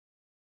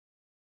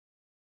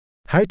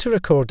How to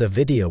record a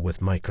video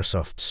with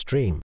Microsoft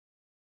Stream.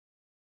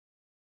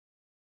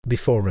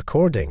 Before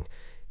recording,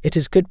 it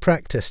is good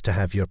practice to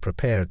have your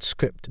prepared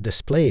script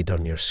displayed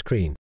on your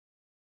screen.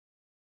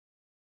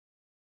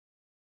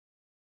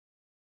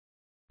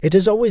 It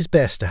is always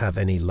best to have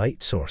any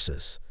light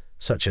sources,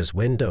 such as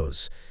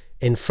windows,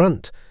 in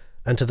front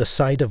and to the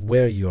side of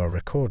where you are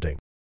recording.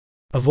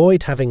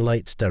 Avoid having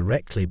lights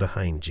directly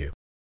behind you.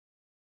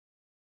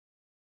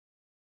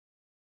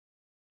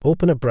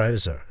 Open a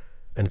browser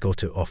and go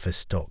to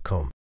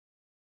office.com.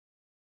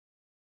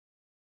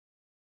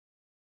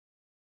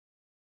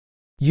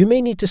 You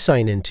may need to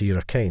sign into your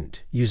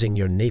account using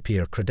your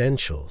Napier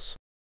credentials.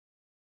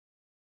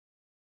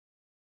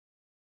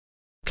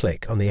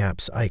 Click on the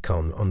Apps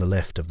icon on the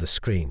left of the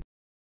screen.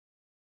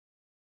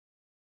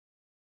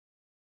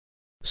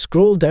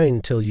 Scroll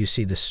down till you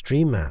see the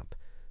Stream app,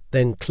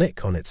 then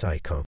click on its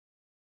icon.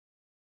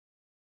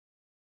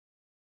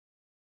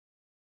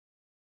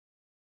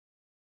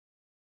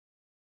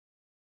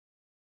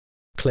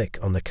 Click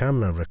on the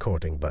camera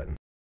recording button.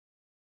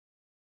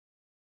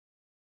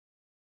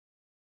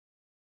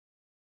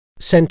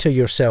 Center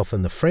yourself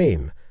in the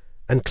frame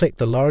and click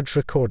the large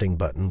recording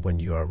button when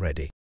you are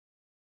ready.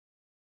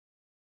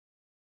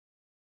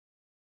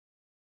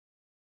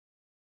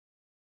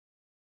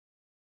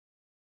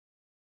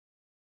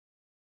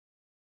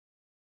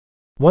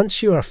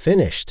 Once you are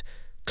finished,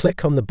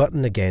 click on the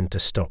button again to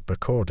stop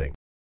recording.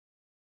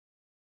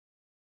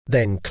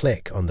 Then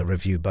click on the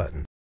Review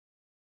button.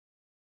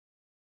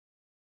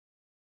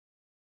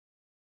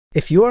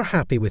 If you are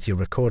happy with your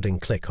recording,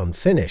 click on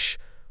Finish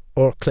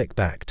or click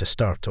back to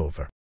start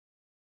over.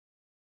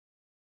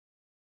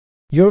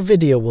 Your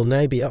video will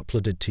now be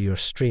uploaded to your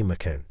Stream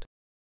account.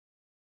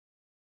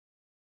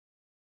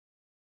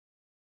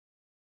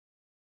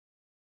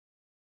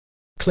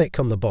 Click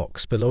on the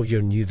box below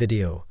your new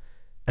video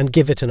and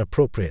give it an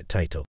appropriate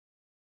title.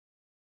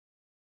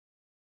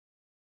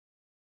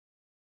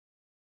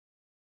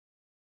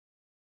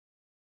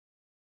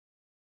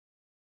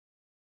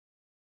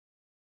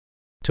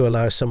 To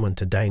allow someone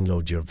to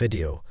download your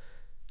video,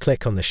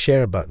 click on the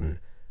Share button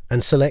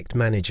and select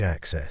Manage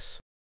Access.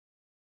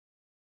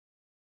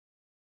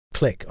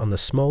 Click on the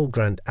small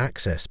Grant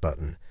Access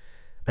button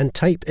and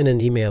type in an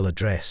email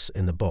address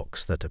in the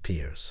box that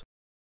appears.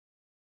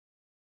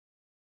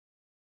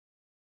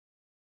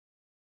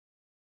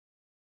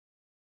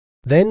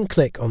 Then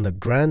click on the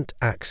Grant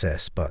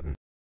Access button.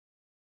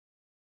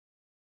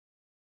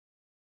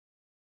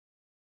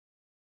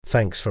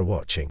 Thanks for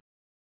watching.